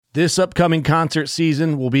This upcoming concert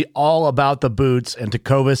season will be all about the boots, and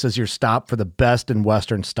Tecovas is your stop for the best in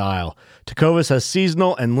Western style. Tecovas has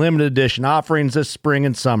seasonal and limited edition offerings this spring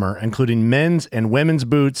and summer, including men's and women's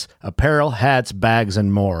boots, apparel, hats, bags,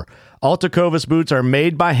 and more. All Tecovas boots are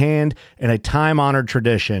made by hand in a time-honored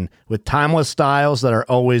tradition with timeless styles that are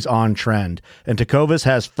always on trend. And Tecovas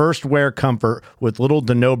has first wear comfort with little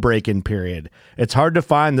to no break-in period. It's hard to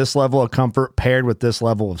find this level of comfort paired with this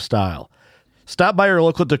level of style. Stop by your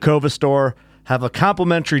local Tecovas store, have a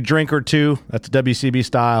complimentary drink or two, that's WCB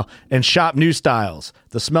style, and shop new styles.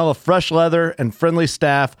 The smell of fresh leather and friendly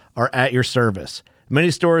staff are at your service. Many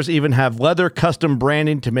stores even have leather custom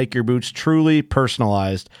branding to make your boots truly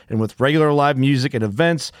personalized. And with regular live music and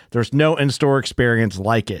events, there's no in-store experience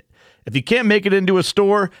like it. If you can't make it into a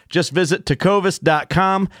store, just visit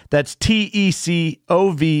tecovas.com. That's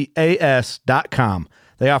TECOVAS.com.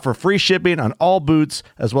 They offer free shipping on all boots,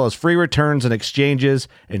 as well as free returns and exchanges,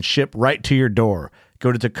 and ship right to your door.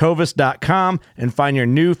 Go to tecovas.com and find your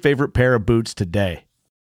new favorite pair of boots today.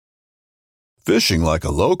 Fishing like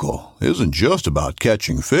a local isn't just about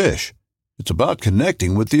catching fish. It's about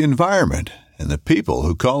connecting with the environment and the people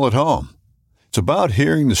who call it home. It's about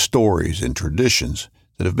hearing the stories and traditions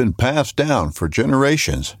that have been passed down for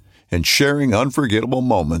generations and sharing unforgettable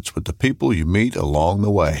moments with the people you meet along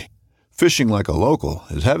the way. Fishing like a local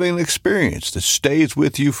is having an experience that stays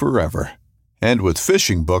with you forever. And with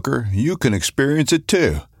Fishing Booker, you can experience it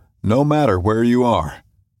too, no matter where you are.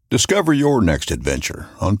 Discover your next adventure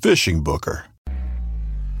on Fishing Booker.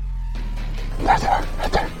 Right there.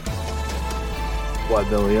 Why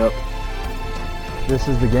belly up? This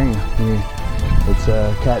is the game. It's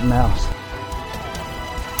cat and mouse.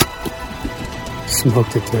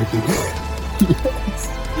 Smoked a turkey. Yes.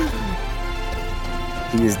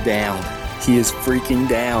 He is down. He is freaking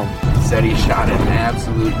down. Said he shot an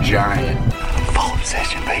absolute giant. Fall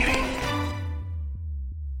Obsession, baby.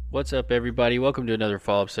 What's up, everybody? Welcome to another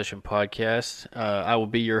Fall Obsession podcast. I will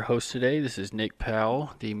be your host today. This is Nick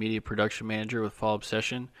Powell, the media production manager with Fall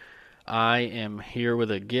Obsession. I am here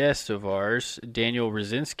with a guest of ours, Daniel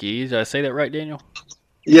Rosinski. Did I say that right, Daniel?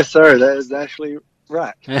 Yes, sir. That is actually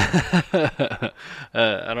right. I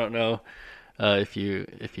don't know if you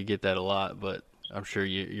get that a lot, but I'm sure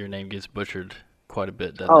your name gets butchered quite a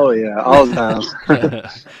bit, doesn't it? Yeah, all the time.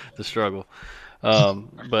 The struggle.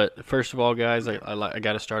 But first of all, guys, I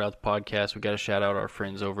got to start out the podcast. We got to shout out our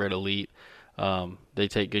friends over at Elite. They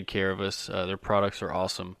take good care of us. Their products are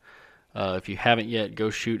awesome. If you haven't yet, go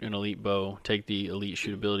shoot an Elite bow. Take the Elite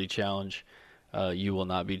Shootability Challenge. You will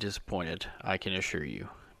not be disappointed, I can assure you.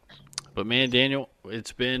 But man, Daniel,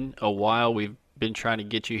 it's been a while. We've been trying to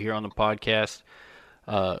get you here on the podcast.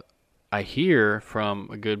 I hear from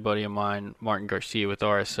a good buddy of mine, Martin Garcia with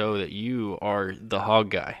RSO, that you are the hog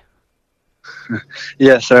guy.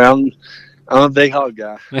 Yes, sir. I'm a big hog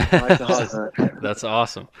guy. I like the hog hunt. That's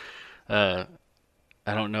awesome. I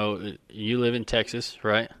don't know. You live in Texas,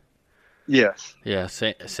 right? Yes. Yeah,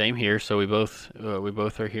 same here. So we both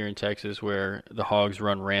are here in Texas, where the hogs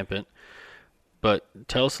run rampant. But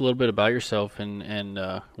tell us a little bit about yourself and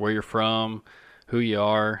where you're from, who you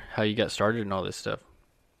are, how you got started, and all this stuff.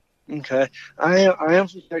 Okay. I am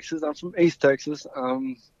from Texas. I'm from East Texas.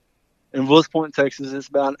 In Willis Point, Texas. It's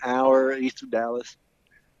about an hour east of Dallas,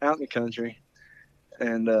 out in the country.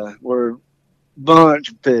 And we're a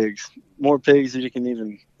bunch of pigs, more pigs than you can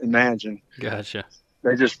even imagine. Gotcha.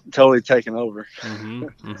 They're just totally taken over.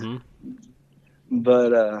 Mm-hmm.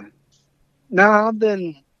 But now I've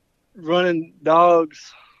been running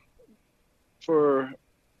dogs for,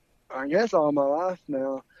 I guess, all my life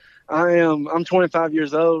now. I'm 25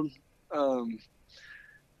 years old.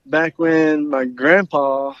 Back when my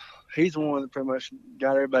grandpa, he's the one that pretty much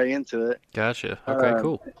got everybody into it. Gotcha. Okay,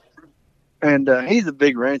 cool. And he's a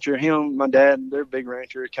big rancher. Him, my dad, they're a big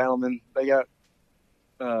rancher, cattlemen. They got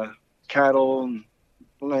cattle and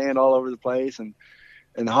land all over the place, and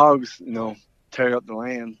the hogs, tear up the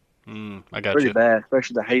land. I got pretty bad,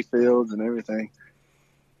 especially the hay fields and everything.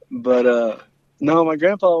 But no, my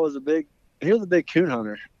grandpa was a big coon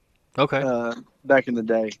hunter. Okay. Back in the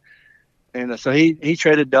day, and so he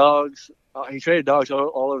traded dogs. He traded dogs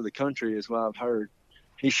all over the country, is what I've heard.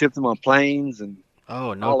 He shipped them on planes and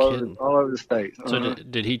all over the state. So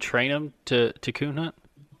did he train them to coon hunt?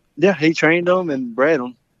 Yeah, he trained them and bred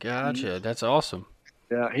them. Gotcha. That's awesome.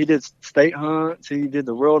 Yeah, he did state hunts. He did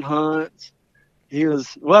the world hunts.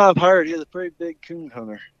 I've heard he was a pretty big coon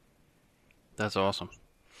hunter. That's awesome.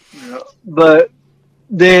 Yeah, but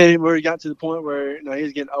then where he got to the point where he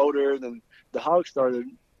was getting older, then the hogs started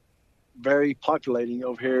very populating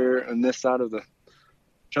over here on this side of the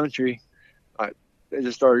country. They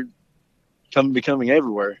just started becoming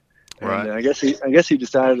everywhere. Right. And I guess he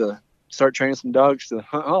decided to start training some dogs to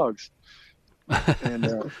hunt hogs.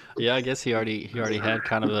 And Yeah, I guess he already had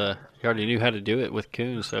kind of he already knew how to do it with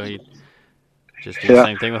coons, so he just do the Yeah.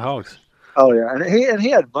 same thing with hogs. oh yeah, and he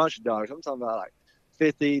had a bunch of dogs. I'm talking about like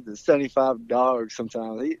 50 to 75 dogs.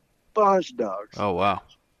 Sometimes bunch of dogs. Oh wow.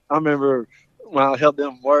 I remember when I helped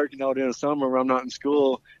them work, during the summer when I'm not in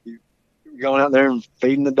school, going out there and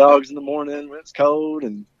feeding the dogs in the morning when it's cold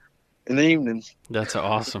and in the evenings. That's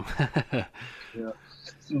awesome.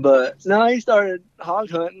 But no, he started hog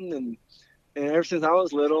hunting, and ever since I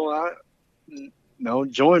was little, I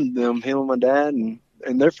joined them, him and my dad and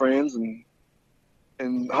their friends,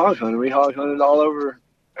 and hog hunting. We hog hunted all over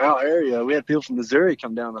our area. We had people from Missouri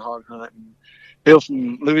come down to hog hunt, and people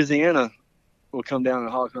from Louisiana will come down and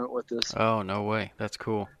hog hunt with us. Oh, no way. That's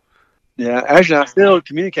cool. Yeah, actually, I still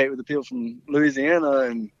communicate with the people from Louisiana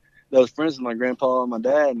and those friends of my grandpa and my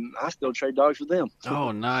dad, and I still trade dogs with them.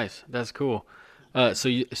 Oh, nice. That's cool.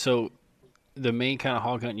 So the main kind of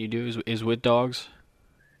hog hunting you do is with dogs?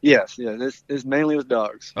 Yes, this is mainly with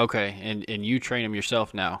dogs. Okay, and you train them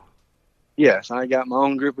yourself now? Yes, I got my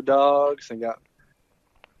own group of dogs. I got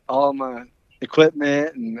all my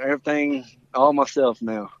equipment and everything all myself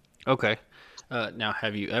now. Okay. Now,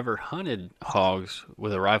 have you ever hunted hogs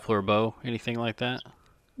with a rifle or bow, anything like that?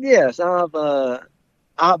 Yes, I'll bow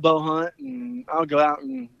hunt, and I'll go out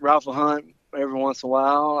and rifle hunt every once in a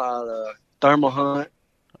while. I'll thermal hunt.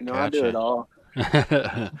 I do it all.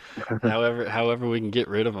 however we can get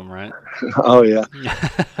rid of them, right? Oh yeah.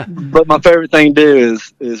 But my favorite thing to do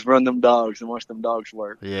is run them dogs and watch them dogs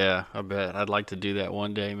work. Yeah, I bet. I'd like to do that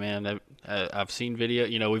one day, man. I've seen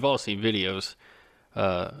video. We've all seen videos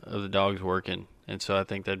of the dogs working, and so I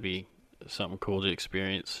think that'd be something cool to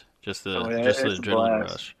experience. Just the adrenaline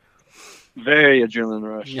rush. Very adrenaline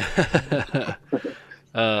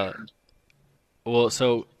rush. Well,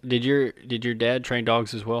 so did your dad train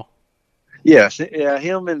dogs as well? Yes, yeah.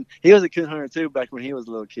 He was a coon hunter too back when he was a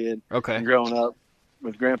little kid. Okay. And growing up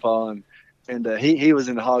with Grandpa, and he was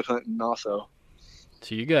into hog hunting also.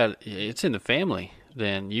 So it's in the family.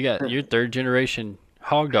 Then you got your third generation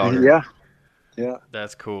hog dogger. Yeah.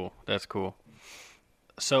 That's cool.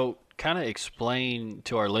 So, kind of explain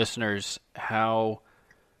to our listeners how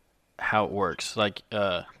it works. Like,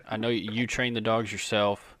 I know you train the dogs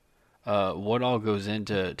yourself. What all goes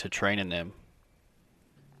into training them?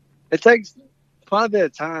 It takes quite a bit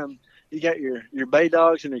of time. You got your bay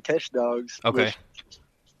dogs and your catch dogs. Okay.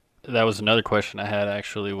 That was another question I had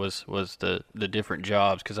actually was the different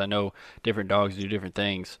jobs, because I know different dogs do different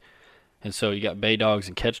things. And so you got bay dogs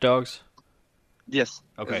and catch dogs? Yes.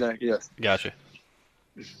 Okay. Exactly, yes. Gotcha.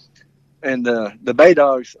 And the bay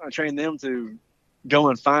dogs, I train them to go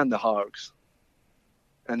and find the hogs.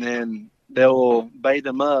 And then they'll bay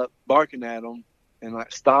them up, barking at them, and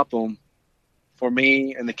stop them for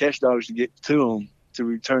me and the catch dogs to get to them, to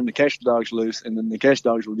return the catch dogs loose, and then the catch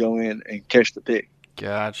dogs will go in and catch the pig.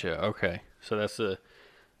 Gotcha. Okay. So that's a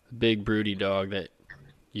big broody dog that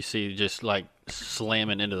you see just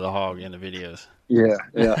slamming into the hog in the videos.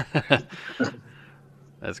 Yeah.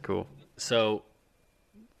 That's cool. So,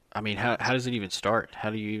 I mean, how does it even start? How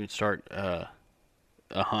do you even start a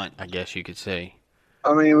hunt, I guess you could say?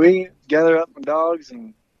 I mean, we gather up my dogs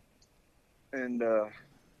and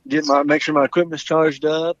make sure my equipment's charged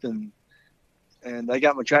up, and they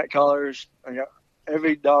got my track collars.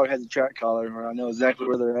 Every dog has a track collar where I know exactly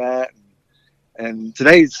where they're at. And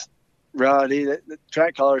today's variety, the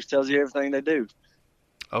track collars tells you everything they do.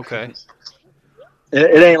 Okay.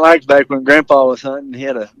 It ain't like back when Grandpa was hunting. He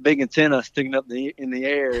had a big antenna sticking up in the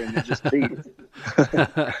air, and it just beat.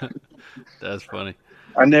 That's funny.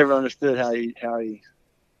 I never understood how he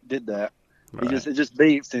did that. Right. It just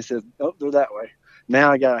beeps and he says, "Oh, they're that way."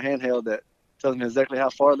 Now I got a handheld that tells me exactly how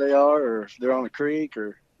far they are, or if they're on a creek,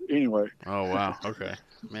 or anywhere. Oh wow. Okay.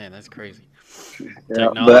 Man, that's crazy. Yeah,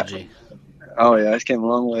 Technology. Oh yeah, it's came a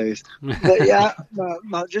long ways. But yeah,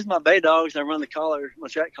 my bay dogs, I run my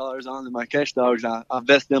track collars on, and my catch dogs, I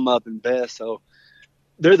vest them up in vests, so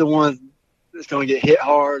they're the ones that's going to get hit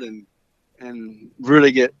hard and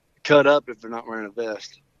really get cut up if they're not wearing a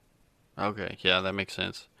vest. Okay, yeah, that makes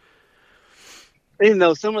sense. Even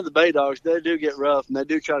though some of the bay dogs, they do get rough and they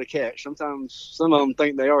do try to catch. Sometimes some of them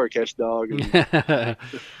think they are a catch dog. And,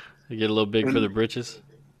 they get a little big for their britches.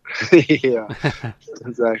 Yeah,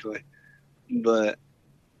 exactly. But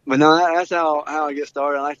no, that's how I get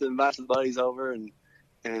started. I like to invite some buddies over and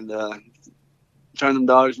turn them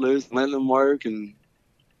dogs loose, and let them work, and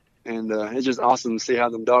it's just awesome to see how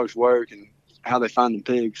them dogs work and how they find them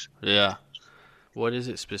pigs. Yeah. What is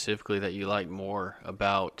it specifically that you like more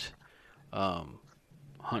about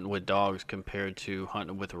hunting with dogs compared to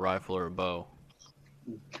hunting with a rifle or a bow?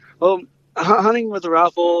 Well, hunting with a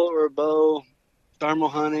rifle or a bow, thermal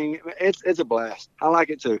hunting, it's a blast. I like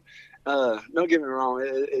it too. Don't get me wrong,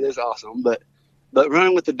 it is awesome. But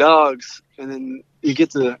running with the dogs, and then you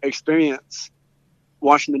get to experience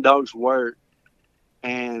watching the dogs work,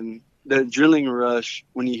 and the adrenaline rush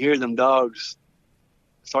when you hear them dogs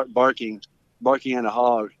start barking at a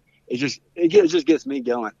hog. It just gets me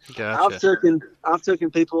going. Gotcha. I've taken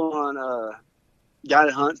people on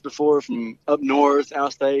guided hunts before from up north,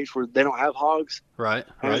 out stage, where they don't have hogs. Right.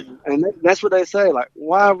 And that's what they say. Like,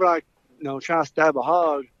 why would I, try to stab a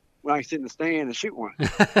hog when I can sit in the stand and shoot one?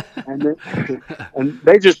 and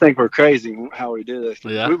they just think we're crazy how we do this.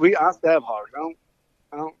 Yeah. I stab hogs.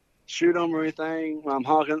 I don't shoot them or anything. When I'm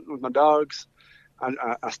hogging with my dogs,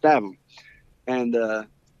 I stab them. And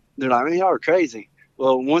they're like, man, y'all are crazy.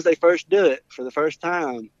 Well, once they first do it for the first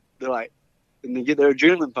time, they're like, and they get their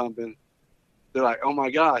adrenaline pumping, they're like, oh my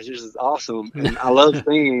gosh, this is awesome. And I love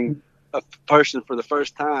seeing a person for the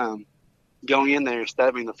first time going in there and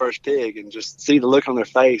stabbing the first pig and just see the look on their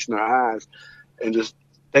face and their eyes and just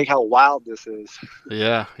think how wild this is.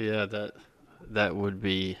 Yeah, that would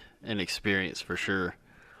be an experience for sure.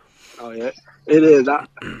 Oh yeah, it is.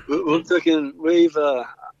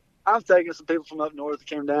 I've taken some people from up north that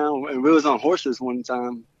came down, and we was on horses one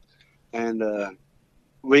time, and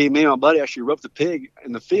me and my buddy actually roped a pig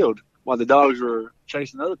in the field while the dogs were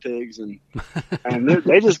chasing other pigs, and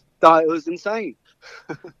they just thought it was insane.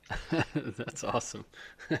 That's awesome.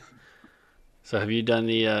 So have you done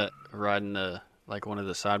the riding like one of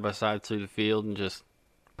the side by sides through the field and just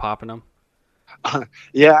popping them?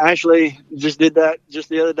 Yeah, I actually just did that just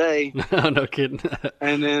the other day. No kidding.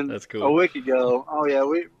 And then That's cool. A week ago,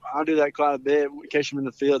 I'll do that quite a bit. We catch them in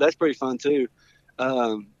the field. That's pretty fun too.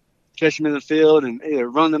 Catch them in the field and either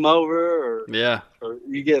run them over or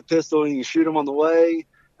you get a pistol and you shoot them on the way.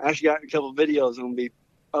 I actually got a couple of videos I'm going to be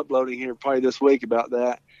uploading here probably this week about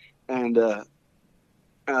that. And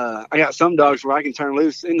I got some dogs where I can turn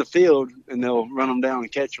loose in the field and they'll run them down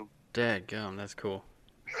and catch them. Dadgum, that's cool.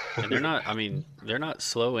 And they're not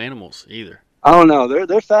slow animals either. Oh no,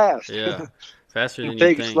 they're fast. Yeah, faster than you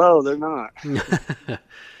think. think. Slow, they're not.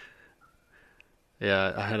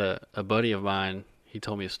 Yeah, I had a buddy of mine. He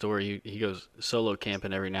told me a story. He goes solo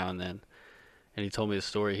camping every now and then, and he told me a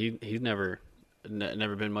story. He's never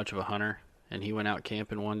been much of a hunter, and he went out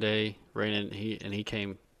camping one day, he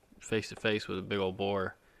came face to face with a big old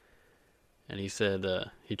boar, and he said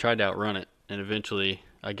he tried to outrun it, and eventually,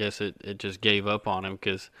 I guess it just gave up on him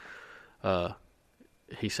because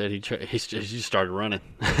he said he just started running.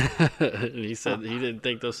 And he said he didn't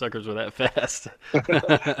think those suckers were that fast.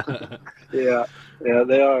 Yeah,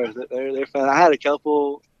 they are. They're fast. I had a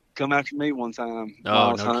couple come after me one time while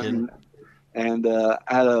I was hunting. Kidding. And I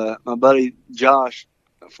had my buddy Josh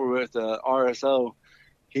with RSO.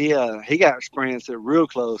 He got experienced it real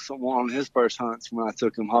close on one of his first hunts when I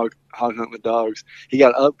took him hog hunting with dogs. He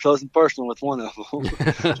got up close and personal with one of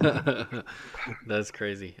them. That's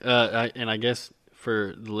crazy. I guess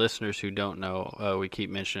for the listeners who don't know, we keep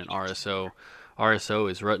mentioning RSO. RSO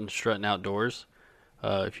is Ruttin Struttin' Outdoors.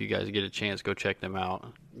 If you guys get a chance, go check them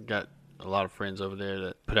out. Got a lot of friends over there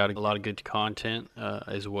that put out a lot of good content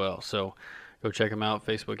as well. So go check them out,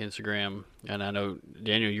 Facebook, Instagram. And I know,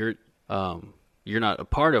 Daniel, you're not a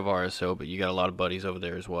part of RSO, but you got a lot of buddies over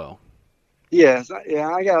there as well. Yes, yeah,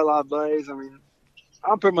 I got a lot of buddies. I mean,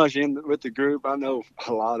 I'm pretty much in with the group. I know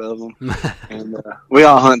a lot of them, and we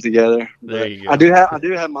all hunt together. There you go. I do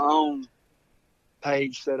have my own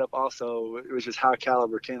page set up also, which is High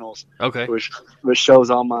Caliber Kennels. Okay. Which shows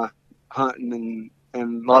all my hunting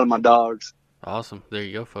and a lot of my dogs. Awesome. There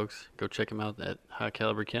you go, folks. Go check them out at High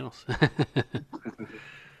Caliber Kennels.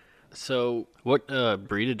 So, what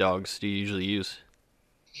breed of dogs do you usually use?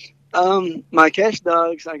 My catch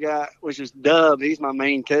dogs I got, which is Dub. He's my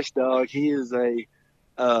main catch dog. He is a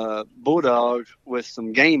bulldog with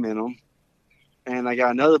some game in him. And I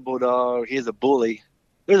got another bulldog. He's a bully.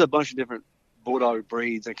 There's a bunch of different bulldog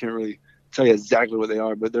breeds. I can't really tell you exactly what they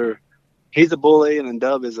are, but he's a bully, and then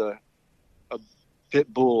Dub is a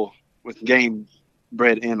pit bull with game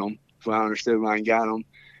bred in them. So I understood when I got them.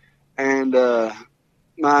 And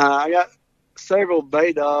I got several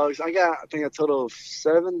bay dogs. I think a total of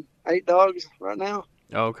 7-8 dogs right now.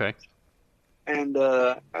 Oh, okay. And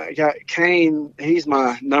I got Kane. He's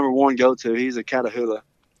my number one go-to. He's a Catahoula.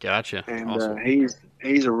 Gotcha. And awesome.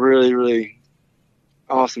 He's a really, really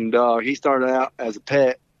awesome dog. He started out as a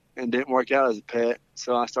pet and didn't work out as a pet,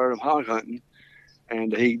 so I started him hog hunting,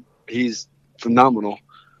 and he's phenomenal.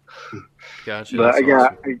 Gotcha. But That's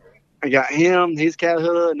awesome. I got him. He's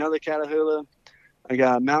Catahoula. Another Catahoula. I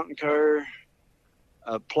got a mountain cur,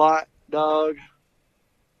 a plot dog,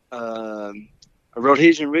 a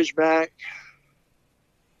Rhodesian Ridgeback.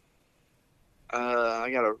 I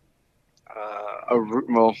got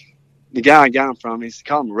well, the guy I got him from, he's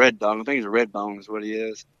called him Red Dog. I think he's a red bone is what he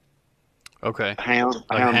is. Okay. A hound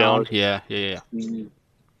Like a hound? dog. Yeah. Mhm.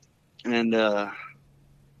 And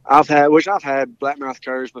I've had blackmouth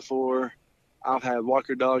curs before. I've had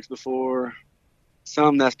Walker dogs before.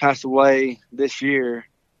 Some that's passed away this year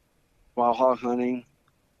while hog hunting.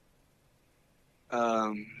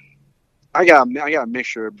 I got a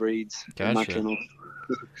mixture of breeds in my Gotcha. kennel.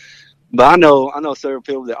 But I know several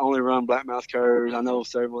people that only run blackmouth curs. I know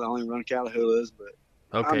several that only run Catahoula's, but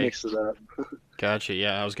I Okay. mix it up. Gotcha.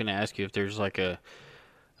 Yeah, I was gonna ask you if there's like a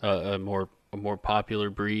more popular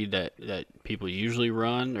breed that people usually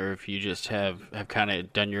run, or if you just have kind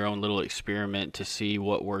of done your own little experiment to see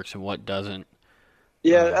what works and what doesn't.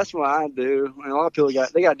 Yeah, that's what I do. And a lot of people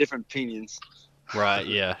got different opinions. Right.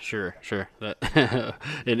 Yeah. Sure. That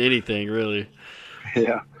in anything really.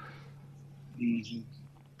 Yeah. Mm-hmm.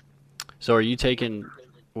 So are you taking,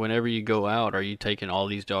 whenever you go out, are you taking all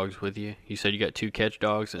these dogs with you? You said you got 2 catch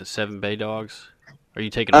dogs and 7 bay dogs. Are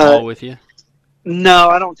you taking them all with you? No,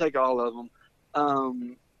 I don't take all of them.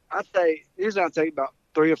 Usually I take about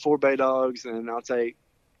 3 or 4 bay dogs, and I'll take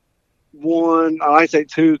one. I like to take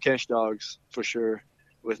 2 catch dogs for sure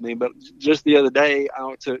with me. But just the other day,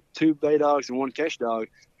 I took 2 bay dogs and 1 catch dog,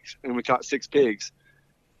 and we caught 6 pigs.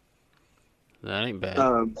 That ain't bad.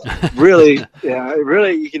 Really,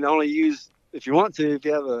 you can only use, if you want to, if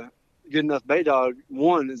you have a good enough bay dog,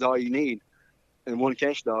 1 is all you need, and 1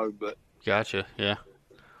 catch dog. Gotcha. Yeah.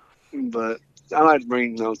 But I like to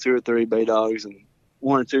bring 2 or 3 bay dogs and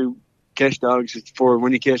 1 or 2 catch dogs for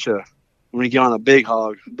when you get on a big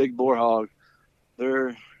hog, big boar hog.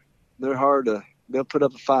 They're hard they'll put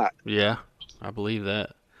up a fight. Yeah, I believe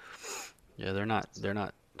that. Yeah, they're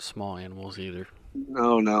not small animals either.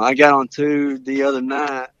 No, I got on 2 the other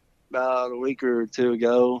night about a week or 2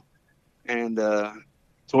 ago, and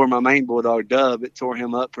tore my main bulldog Dub. It tore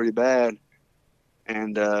him up pretty bad,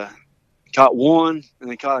 and caught 1, and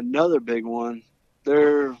then caught another big one.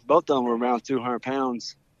 Both of them were around 200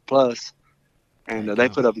 pounds plus, and they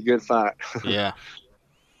put up a good fight. Yeah.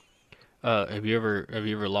 Have you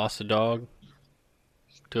ever lost a dog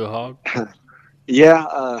to a hog?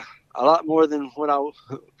 Yeah, a lot more than what I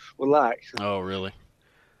would like. Oh, really?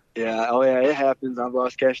 Yeah, it happens. I've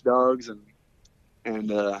lost catch dogs,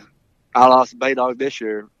 and I lost a bay dog this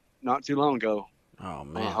year, not too long ago. Oh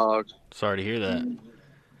man, on a hog. Sorry to hear that.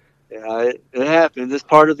 Yeah, it happens. It's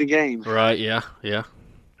part of the game. Right? Yeah.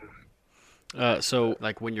 So,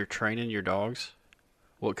 like, when you're training your dogs,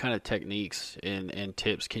 what kind of techniques and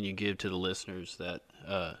tips can you give to the listeners that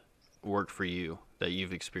work for you, that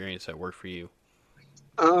you've experienced that work for you?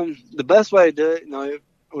 The best way to do it,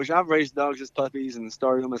 which I've raised dogs as puppies and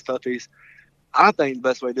started them as puppies. I think the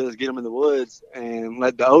best way to do it is get them in the woods and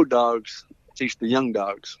let the old dogs teach the young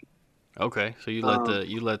dogs. Okay, so you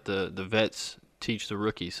let the vets teach the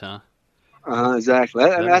rookies, huh? Exactly.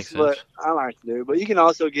 And That makes that's what sense. I like to do. But you can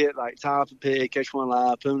also get tie up a pig, catch one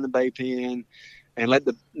live, put them in the bay pen, and let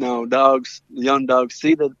the young dogs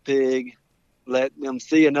see the pig, let them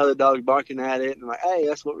see another dog barking at it, and like, hey,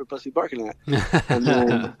 that's what we're supposed to be barking at.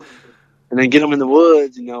 And then get them in the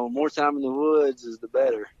woods. More time in the woods is the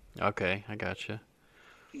better. Okay, I gotcha.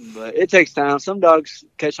 But it takes time. Some dogs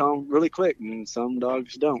catch on really quick, and some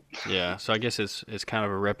dogs don't. Yeah, so I guess it's kind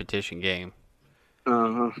of a repetition game.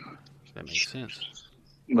 Uh-huh. That makes sense.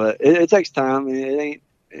 But it takes time. It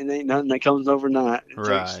ain't nothing that comes overnight.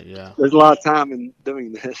 Right, yeah. There's a lot of time in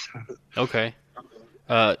doing this. Okay.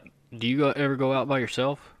 Do you ever go out by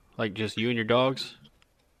yourself? Like just you and your dogs?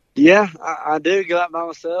 Yeah, I do go out by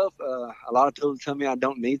myself. A lot of people tell me I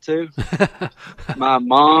don't need to. My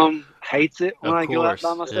mom hates it when I go out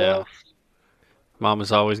by myself. Yeah. Mom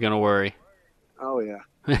is always going to worry. Oh, yeah.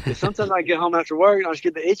 Sometimes I get home after work and I just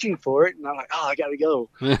get the itching for it, and I'm like, oh, I got to go.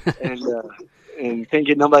 And can't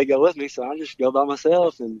get nobody to go with me, so I just go by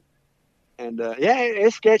myself. And yeah,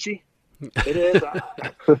 it's sketchy. It is.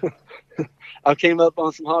 I came up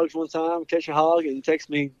on some hogs one time, catch a hog, and it takes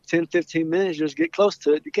me 10, 15 minutes just to get close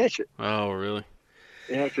to it to catch it. Oh, really?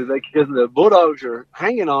 Yeah, because the bulldogs are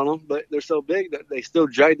hanging on them, but they're so big that they still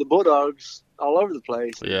drag the bulldogs all over the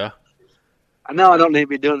place. Yeah. I know I don't need to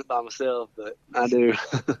be doing it by myself, but I do.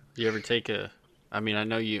 You ever take I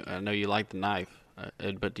know you like the knife,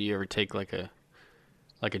 but do you ever take like a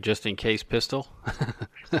just in case pistol?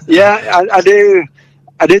 Yeah, I do.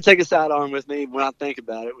 I do take a sidearm with me when I think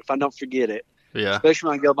about it, if I don't forget it. Yeah. Especially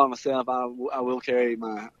when I go by myself, I will carry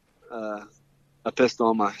my a pistol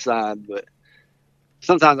on my side. But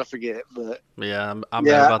Sometimes I forget, but Yeah, I'm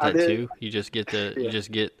Yeah, bad about I that did. too. You just get you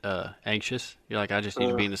just get anxious. You're like, I just need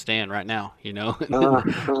to be in the stand right now, you know. Then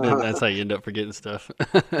uh, that's how you end up forgetting stuff.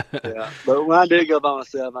 yeah. But when I do go by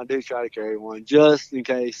myself, I do try to carry one just in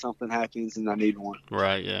case something happens and I need one.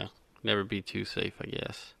 Right? Yeah. Never be too safe, I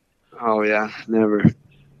guess. Oh yeah, never.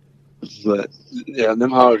 But yeah, them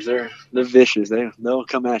hogs, they're vicious. They'll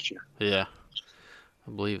come at you. Yeah,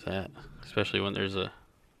 I believe that, especially when there's a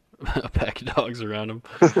a pack of dogs around them.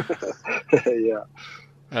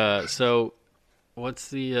 Yeah. So what's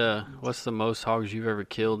the most hogs you've ever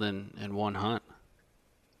killed in one hunt?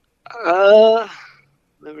 Uh,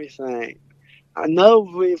 Let me think. I know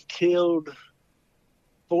we've killed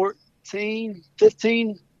 14,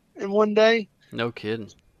 15 in one day. No kidding.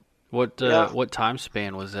 Yeah. What time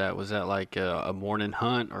span was that? Was that like a morning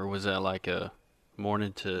hunt, or was that like a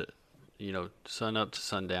morning to, sun up to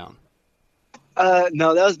sundown?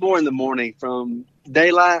 No, that was more in the morning, from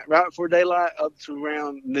daylight, right before daylight, up to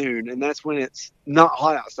around noon, and that's when it's not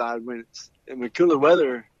hot outside. When it's in the cooler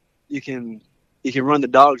weather, you can run the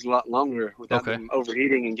dogs a lot longer without Okay. them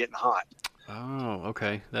overheating and getting hot. Oh,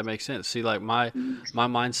 okay, that makes sense. See, like my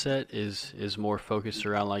mindset is more focused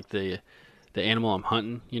around like the animal I'm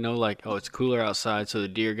hunting. Like, oh, it's cooler outside, so the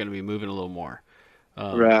deer are going to be moving a little more.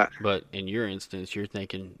 Right. But in your instance, you're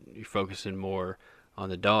focusing more on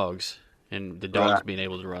the dogs and the dogs Right. being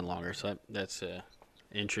able to run longer. So that's a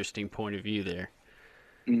interesting point of view there.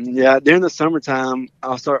 Yeah, during the summertime,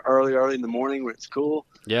 I'll start early in the morning when it's cool,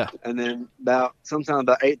 Yeah. and then sometime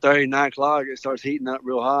about 8:30, 9 o'clock, it starts heating up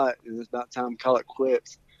real hot, and it's about time to call it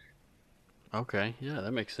quits. Okay. Yeah,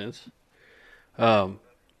 that makes sense. Um,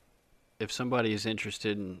 if somebody is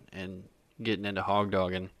interested in getting into hog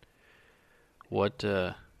dogging, where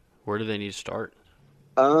do they need to start?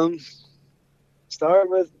 Um, Start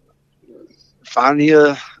with finding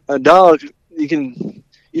you a dog.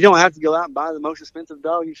 You don't have to go out and buy the most expensive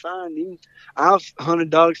dog you find. I've hunted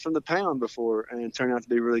dogs from the pound before, and it turned out to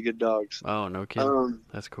be really good dogs. Oh, no kidding. Um,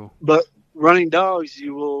 That's cool. but running dogs,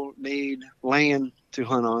 you will need land to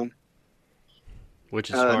hunt on. Which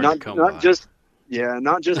is hard to come Not by.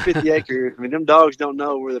 not just 50 acres. I mean, them dogs don't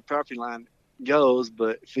know where the property line goes,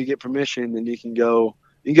 but if you get permission, then you can go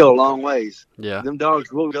a long ways. Yeah. Them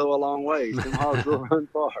dogs will go a long ways. Them hogs will run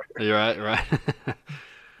far. You're right.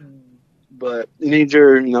 But you need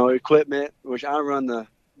your equipment, which I run the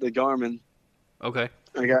Garmin. Okay.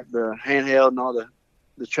 I got the handheld and all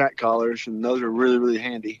the track collars, and those are really, really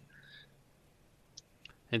handy.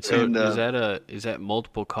 And so And, is that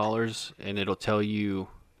multiple collars, and it'll tell you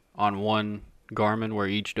on one Garmin where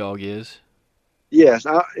each dog is? Yes,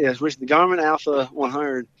 which the Garmin Alpha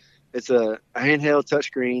 100. It's a handheld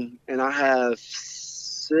touchscreen, and I have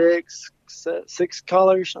six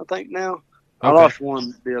collars, I think now. I Okay. lost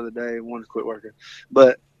one the other day. One quit working,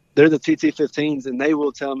 but they're the TT15s, and they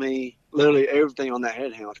will tell me literally everything on that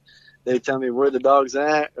handheld. They tell me where the dog's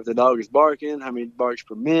at, if the dog is barking, how many barks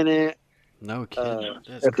per minute, No kidding.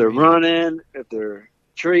 That's if they're crazy. running, if they're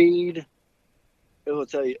treed. It will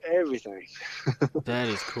tell you everything. That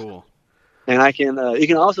is cool. And you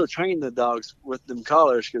can also train the dogs with them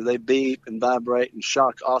collars because they beep and vibrate and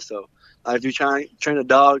shock also. If you train a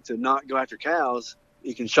dog to not go after cows,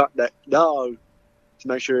 you can shock that dog to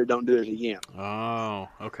make sure it don't do it again. Oh,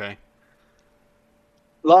 okay.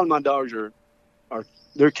 A lot of my dogs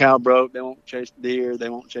they're cow broke. They won't chase deer. They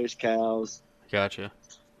won't chase cows. Gotcha.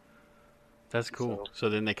 That's cool. So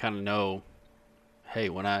then they kind of know, hey,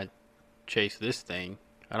 when I chase this thing,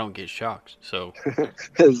 I don't get shocked. So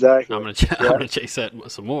Exactly. I'm gonna chase that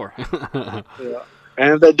some more. Yeah.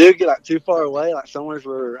 And if they do get too far away, like somewhere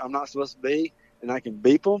where I'm not supposed to be, and I can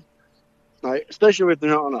beep them, especially if they're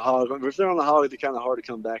not on a hog. If they're on a hog, they're kind of hard to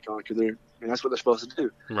come back on because that's what they're supposed to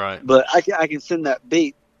do. Right. But I can send that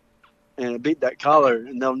beep and beat that collar,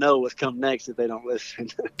 and they'll know what's come next if they don't listen.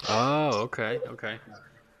 Oh, okay.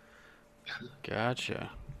 Gotcha.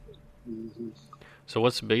 Mm-hmm. So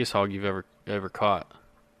what's the biggest hog you've ever caught?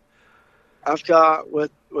 I've caught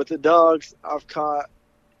with the dogs. I've caught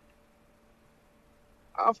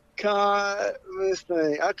this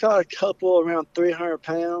thing. I caught a couple around 300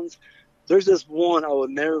 pounds. There's this one I will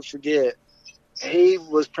never forget. He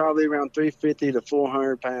was probably around 350 to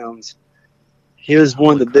 400 pounds. He was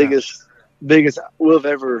one of the biggest we've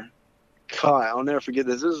ever caught. I'll never forget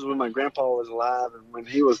this. This is when my grandpa was alive and when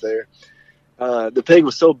he was there. The pig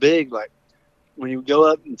was so big, like when you go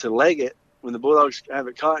up and to leg it, when the bulldogs have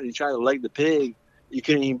it caught and you try to leg the pig, you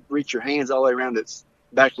couldn't even reach your hands all the way around its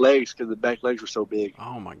back legs because the back legs were so big.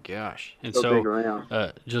 Oh my gosh! And So big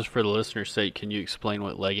around. just for the listener's sake, can you explain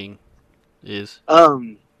what legging is?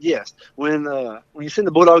 Yes. When you send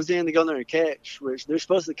the bulldogs in to go in there and catch, which they're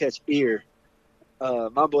supposed to catch ear. My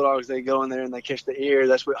bulldogs, they go in there and they catch the ear.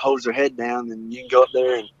 That's what holds their head down, and you can go up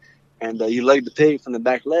there and you leg the pig from the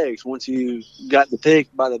back legs. Once you got the pig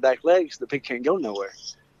by the back legs, the pig can't go nowhere.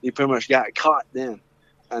 You pretty much got it caught then.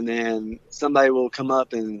 And then somebody will come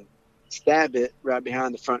up and stab it right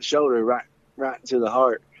behind the front shoulder, right into the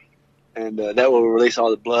heart. And that will release all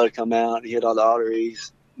the blood, come out, hit all the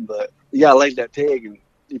arteries. But you got to leg that pig, and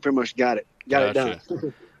you pretty much got it done.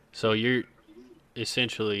 So you're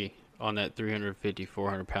essentially on that 350,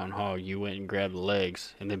 400-pound hog, you went and grabbed the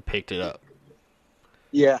legs and then picked it up.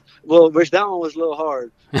 Yeah, well, which that one was a little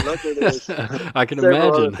hard. Luckily, there was I can several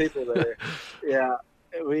imagine. other people there.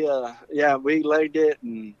 Yeah, we legged it,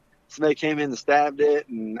 and somebody came in and stabbed it,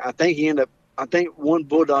 and I think one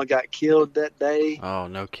bulldog got killed that day. Oh,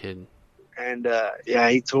 no kidding. And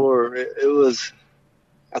he tore. It was.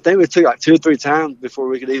 I think it took like 2 or 3 times before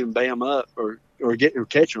we could even bay him up or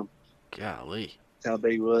catch him. Golly, That's how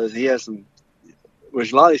big he was. He has some.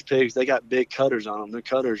 Which a lot of these pigs, they got big cutters on them. Their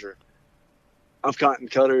cutters are. I've caught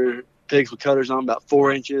pigs with cutters on about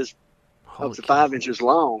 4 inches, up to 5 inches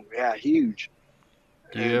long. Yeah, huge.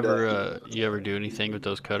 Do you ever do anything with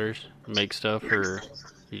those cutters? Make stuff, or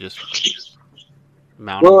you just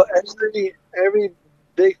mount them? Well, every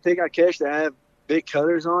big pig I catch that I have big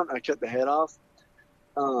cutters on, I cut the head off.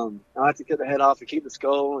 I like to cut the head off and keep the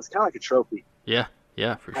skull. It's kind of like a trophy. Yeah,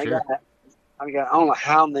 for sure. I don't know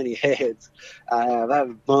how many heads I have. I have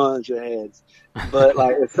a bunch of heads. But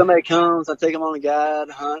like if somebody comes, I take them on a guide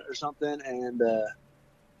hunt or something, and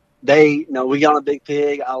we got a big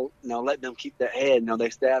pig. I'll let them keep that head. They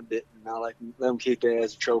stabbed it, and I'll let them keep it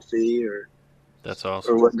as a trophy or. That's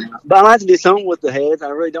awesome. Or whatnot. But I like to do something with the heads. I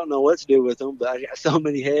really don't know what to do with them, but I got so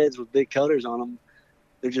many heads with big cutters on them.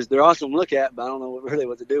 They're awesome to look at, but I don't know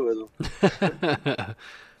what to do with them.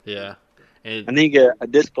 Yeah. And I need a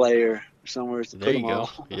display or somewhere to put them go.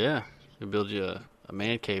 all. Yeah. You build you a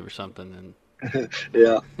man cave or something and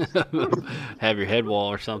yeah. have your head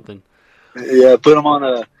wall or something. Yeah, put them on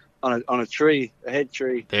a tree, a head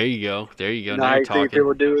tree. There you go. Now you're talking.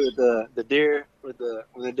 People do it with the deer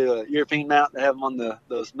when they do a European mount, they have them on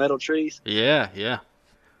those metal trees. Yeah.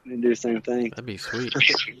 They do the same thing. That'd be sweet.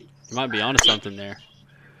 You might be onto something there.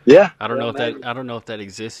 Yeah. I don't know if that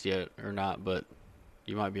exists yet or not, but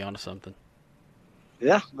you might be onto something.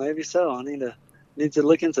 Yeah, maybe so. I need to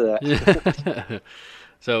look into that.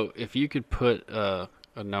 So, if you could put a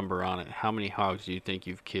number on it, how many hogs do you think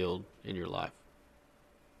you've killed in your life?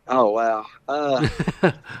 Oh wow,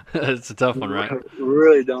 it's a tough one, right?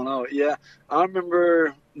 Really don't know. Yeah, I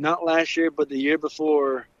remember not last year, but the year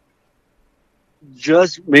before.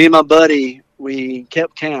 Just me and my buddy, we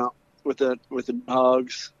kept count with the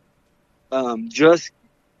hogs, just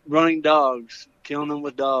running dogs, killing them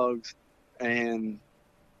with dogs, and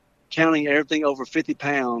counting everything over 50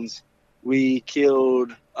 pounds. We killed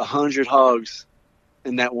 100 hogs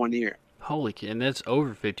in that 1 year. Holy cow! And that's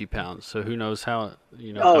over 50 pounds. So who knows how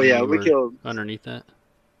Oh yeah, we killed underneath that.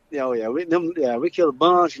 Yeah, oh yeah, we killed a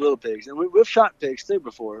bunch of little pigs, and we've shot pigs too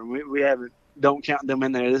before, and we don't count them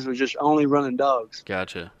in there. This was just only running dogs.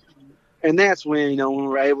 Gotcha. And that's when when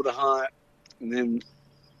we're able to hunt, and then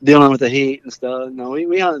dealing with the heat and stuff.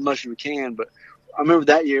 We hunt as much as we can, but I remember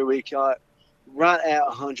that year we caught right at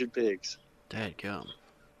 100 pigs. Dadgum.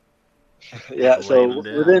 Yeah, so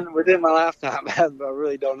within my lifetime, I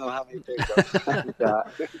really don't know how many pigs I've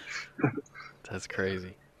got. That's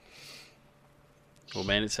crazy. Well,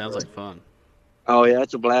 man, it sounds like fun. Oh yeah,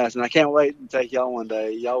 it's a blast, and I can't wait to take y'all one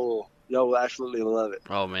day. Y'all will absolutely love it.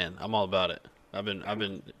 Oh man, I'm all about it. I've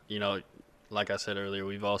been, like I said earlier,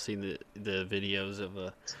 we've all seen the videos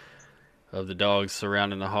of the dogs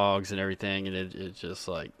surrounding the hogs and everything, and it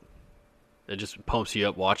just pumps you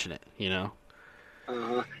up watching it,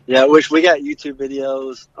 Yeah, which we got YouTube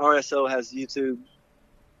videos. RSO has YouTube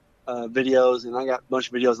videos, and I got a bunch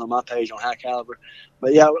of videos on my page on High Caliber.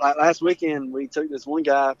 But yeah, last weekend we took this one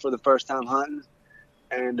guy for the first time hunting,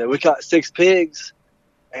 and we caught 6 pigs,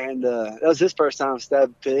 and that was his first time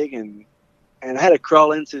stabbing a pig, and I had to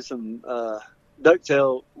crawl into some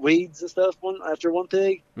ducktail weeds and stuff after one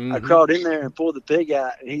pig. Mm-hmm. I crawled in there and pulled the pig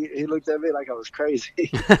out, and he looked at me like I was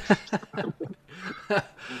crazy.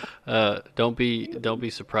 Don't be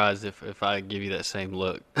surprised if I give you that same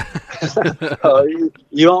look. It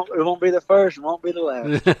won't be the first, it won't be the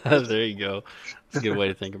last. There you go. It's a good way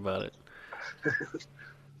to think about it.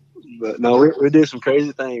 But no, we do some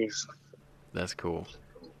crazy things. That's cool.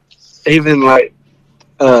 Even like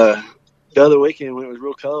the other weekend when it was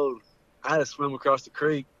real cold, I had to swim across the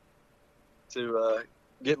creek to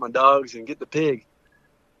get my dogs and get the pig.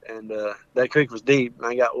 and that creek was deep, and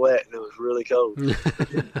I got wet, and it was really cold.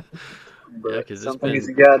 But 'cause some things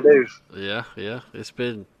you gotta do. Yeah. It's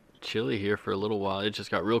been chilly here for a little while. It just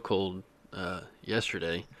got real cold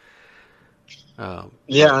yesterday.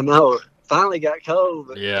 Yeah, I know. Finally got cold,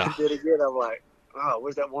 but Yeah. it did again. I'm like, oh,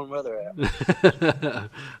 where's that warm weather at?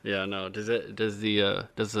 Yeah, no. Does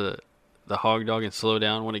the hog dogging slow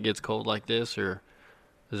down when it gets cold like this, or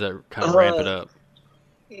does that kind of ramp it up?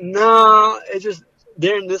 No, it's just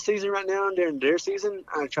during this season right now, during deer season,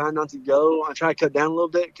 I try not to go. I try to cut down a little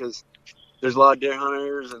bit because there's a lot of deer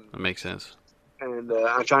hunters, and That makes sense.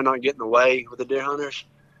 I try not to get in the way with the deer hunters.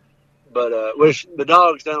 But which the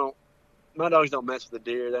dogs don't. My dogs don't mess with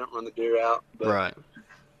the deer. They don't run the deer out. But, Right.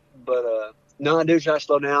 But no, I do try to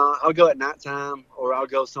slow down. I'll go at nighttime, or I'll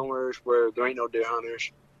go somewhere where there ain't no deer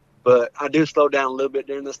hunters. But I do slow down a little bit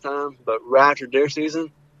during this time. But right after deer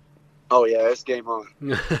season, oh yeah, it's game on.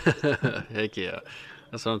 Heck yeah,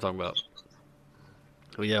 that's what I'm talking about.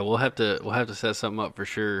 Well, yeah, we'll have to set something up for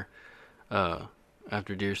sure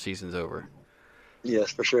after deer season's over.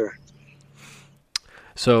 Yes, for sure.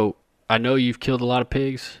 So I know you've killed a lot of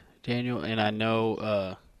pigs, Daniel, and I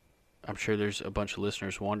know I'm sure there's a bunch of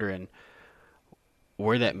listeners wondering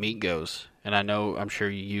where that meat goes. And I'm sure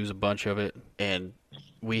you use a bunch of it. And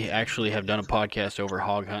we actually have done a podcast over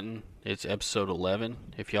hog hunting. It's episode 11.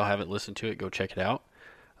 If y'all haven't listened to it, go check it out.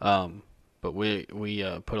 But we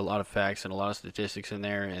put a lot of facts and a lot of statistics in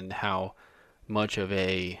there, and how much of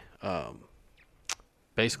a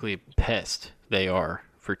basically pest they are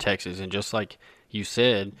for Texas. And just like you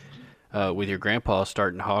said, with your grandpa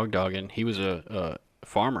starting hog dogging, he was a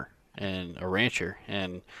farmer and a rancher,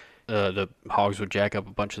 and the hogs would jack up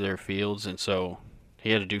a bunch of their fields, and so he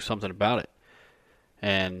had to do something about it.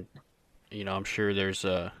 And I'm sure there's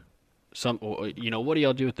some. What do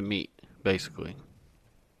y'all do with the meat, basically?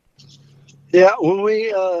 Yeah, when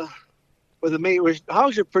we with the meat, which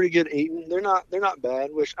hogs are pretty good eating. They're not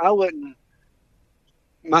bad. Which I wouldn't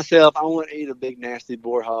myself. I wouldn't eat a big nasty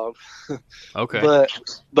boar hog. Okay. But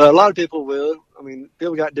a lot of people will. I mean,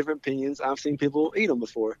 people got different opinions. I've seen people eat them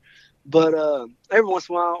before. But every once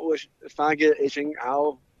in a while, if I get itching,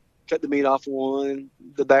 I'll cut the meat off one,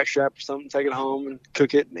 the back strap or something, take it home and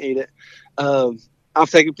cook it and eat it. I've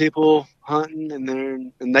taken people hunting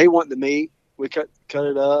and they want the meat. We cut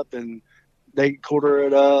it up and they quarter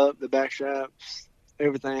it up, the back straps,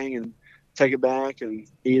 everything, and take it back and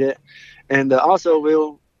eat it. And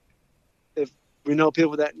also if we know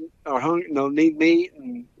people that are hungry, need meat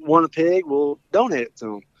and want a pig, we'll donate it to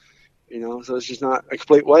them. So it's just not a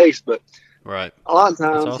complete waste. But right, a lot of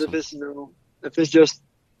times, awesome. if it's just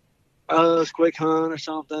a quick hunt or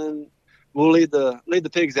something, we'll leave the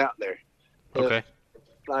pigs out there. Okay.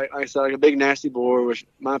 Like I said, like a big nasty boar, which in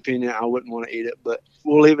my opinion, I wouldn't want to eat it, but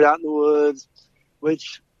we'll leave it out in the woods,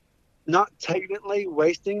 which not technically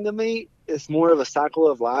wasting the meat. It's more of a cycle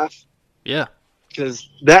of life. Yeah. Because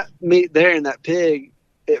that meat there in that pig,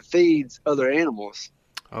 it feeds other animals.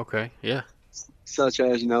 Okay. Yeah. Such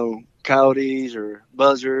as, coyotes or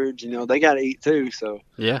buzzards, they got to eat too. So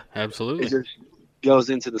yeah, absolutely. It just goes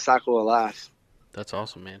into the cycle of life. That's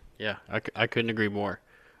awesome, man. Yeah, I couldn't agree more.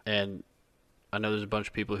 And I know there's a bunch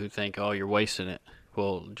of people who think, oh, you're wasting it.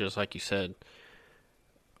 Well, just like you said,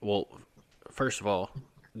 first of all,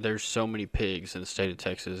 there's so many pigs in the state of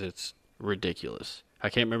Texas, it's ridiculous. I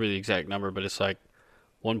can't remember the exact number, but it's like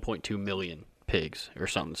 1.2 million pigs or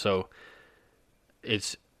something. So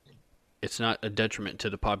it's not a detriment to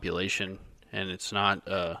the population, and it's not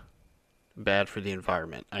bad for the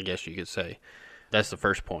environment, I guess you could say. That's the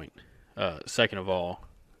first point. Second of all,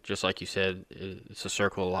 just like you said, it's a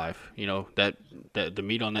circle of life. That the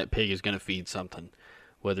meat on that pig is going to feed something,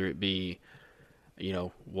 whether it be,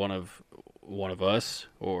 one of us,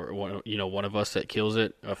 or one of us that kills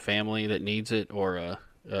it, a family that needs it, or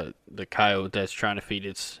the coyote that's trying to feed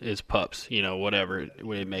its pups. Whatever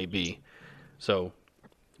it may be. So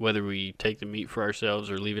whether we take the meat for ourselves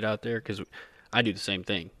or leave it out there, because I do the same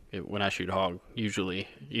thing when I shoot hog. Usually,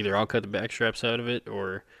 either I'll cut the back straps out of it,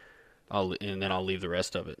 or then I'll leave the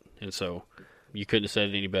rest of it. And so, you couldn't have said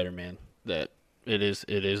it any better, man. That it is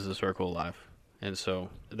the circle of life, and so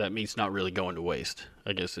that meat's not really going to waste.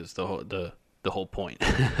 I guess is the whole point.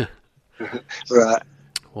 Right.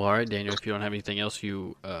 Well, all right, Daniel. If you don't have anything else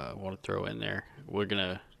you want to throw in there, we're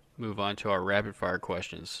gonna move on to our rapid fire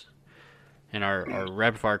questions. And our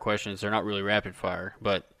rapid fire questions, they're not really rapid fire,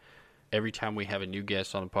 but every time we have a new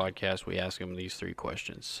guest on the podcast, we ask them these 3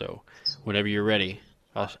 questions. So whenever you're ready,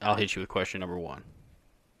 I'll hit you with question number 1.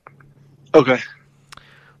 Okay.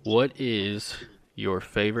 What is your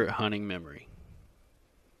favorite hunting memory?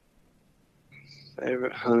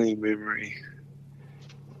 Favorite hunting memory?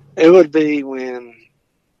 It would be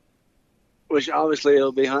which obviously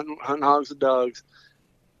it'll be hunting hogs with dogs.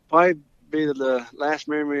 Probably be the last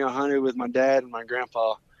memory I hunted with my dad and my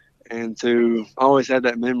grandpa, and to always have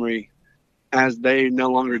that memory as they no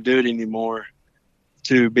longer do it anymore,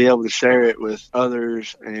 to be able to share it with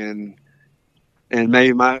others and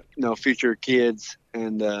maybe my future kids,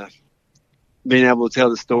 and being able to tell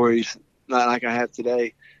the stories like I have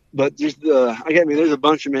today. But just there's a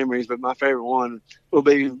bunch of memories, but my favorite one will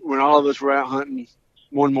be when all of us were out hunting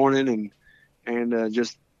one morning and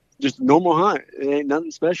just a normal hunt. It ain't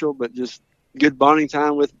nothing special, but just good bonding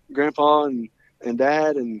time with Grandpa and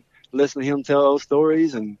Dad, and listening to him tell those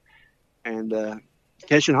stories and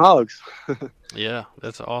catching hogs. Yeah,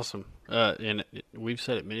 that's awesome. And we've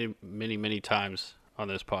said it many, many, many times on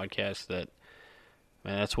this podcast that,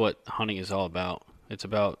 man, that's what hunting is all about. It's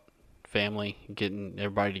about family, getting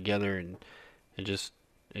everybody together and just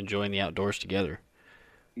enjoying the outdoors together.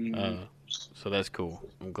 Mm-hmm. So that's cool.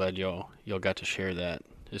 I'm glad y'all got to share that,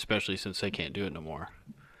 especially since they can't do it no more.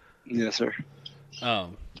 Yes, sir.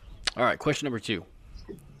 All right, question number 2.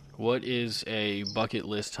 What is a bucket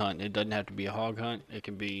list hunt? It doesn't have to be a hog hunt. It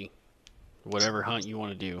can be whatever hunt you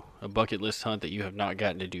want to do. A bucket list hunt that you have not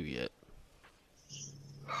gotten to do yet.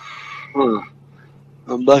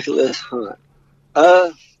 A bucket list hunt.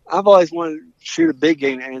 I've always wanted to shoot a big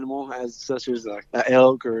game animal, such as an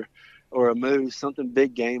elk or a moose, something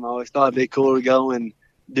big game. I always thought it'd be cool to go and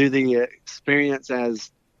do the experience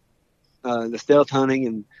as the stealth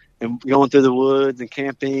hunting and going through the woods and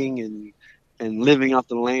camping and living off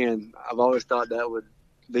the land. I've always thought that would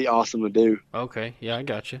be awesome to do. Okay, yeah, I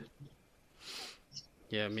got you.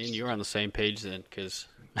 Yeah, me and you are on the same page then, because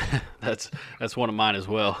that's one of mine as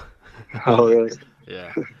well. Oh, really?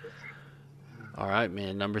 Yeah. All right,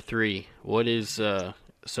 man. Number 3. What is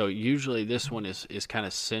so usually this one is kind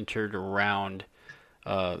of centered around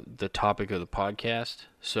the topic of the podcast.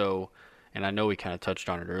 So, and I know we kind of touched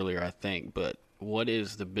on it earlier, I think, but what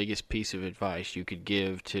is the biggest piece of advice you could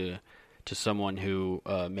give to someone who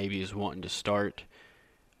maybe is wanting to start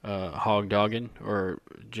hog dogging or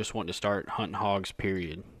just wanting to start hunting hogs,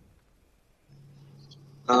 period?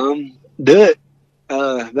 Do it.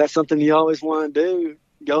 That's something you always want to do.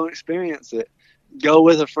 Go and experience it. Go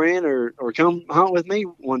with a friend or come hunt with me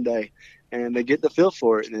one day and they get the feel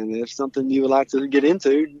for it. And if it's something you would like to get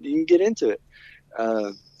into, you can get into it.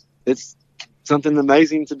 It's something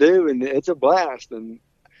amazing to do, and it's a blast. And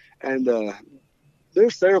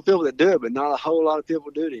there's several people that do it, but not a whole lot of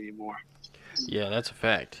people do it anymore. Yeah, that's a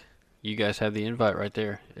fact. You guys have the invite right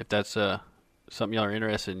there. If that's something y'all are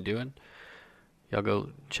interested in doing, y'all go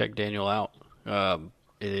check Daniel out.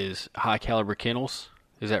 It is High Caliber Kennels.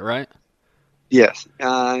 Is that right? Yes,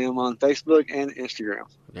 I am on Facebook and Instagram.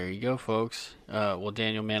 There you go, folks. Well,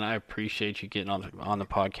 Daniel, man, I appreciate you getting on the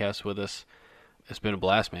podcast with us. It's been a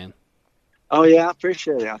blast, man. Oh yeah, I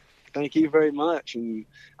appreciate it. Thank you very much, and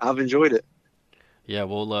I've enjoyed it. Yeah,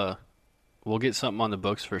 we'll get something on the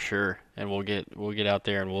books for sure, and we'll get out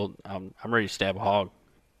there, and I'm ready to stab a hog.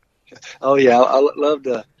 Oh yeah, I love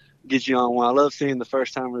to get you on one. I love seeing the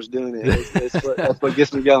first timers doing it. That's what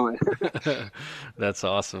gets me going. That's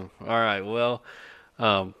awesome. All right, well,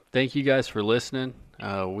 thank you guys for listening.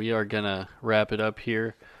 We are gonna wrap it up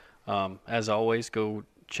here. As always, go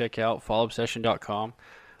check out fallobsession.com.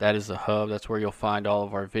 That is the hub. That's where you'll find all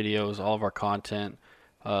of our videos, all of our content.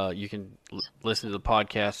 You can listen to the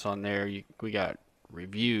podcasts on there. We got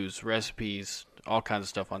reviews, recipes, all kinds of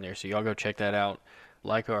stuff on there. So y'all go check that out.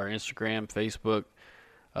 Like our Instagram, Facebook.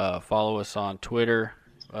 Follow us on Twitter.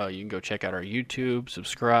 You can go check out our YouTube.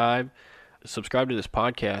 Subscribe to this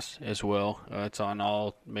podcast as well. It's on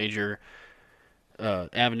all major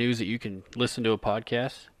avenues that you can listen to a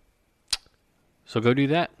podcast. So go do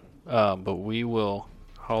that. But we will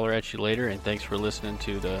holler at you later, and thanks for listening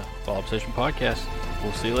to the Fall Obsession Podcast.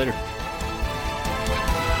 We'll see you later.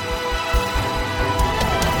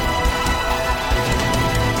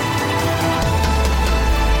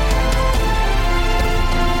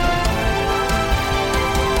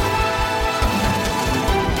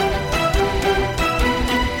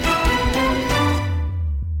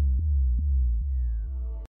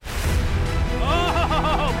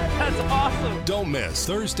 Don't miss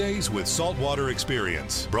Thursdays with Saltwater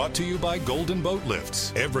Experience, brought to you by Golden Boat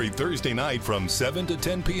Lifts, every Thursday night from 7 to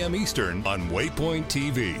 10 p.m. Eastern on Waypoint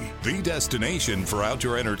TV, the destination for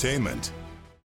outdoor entertainment.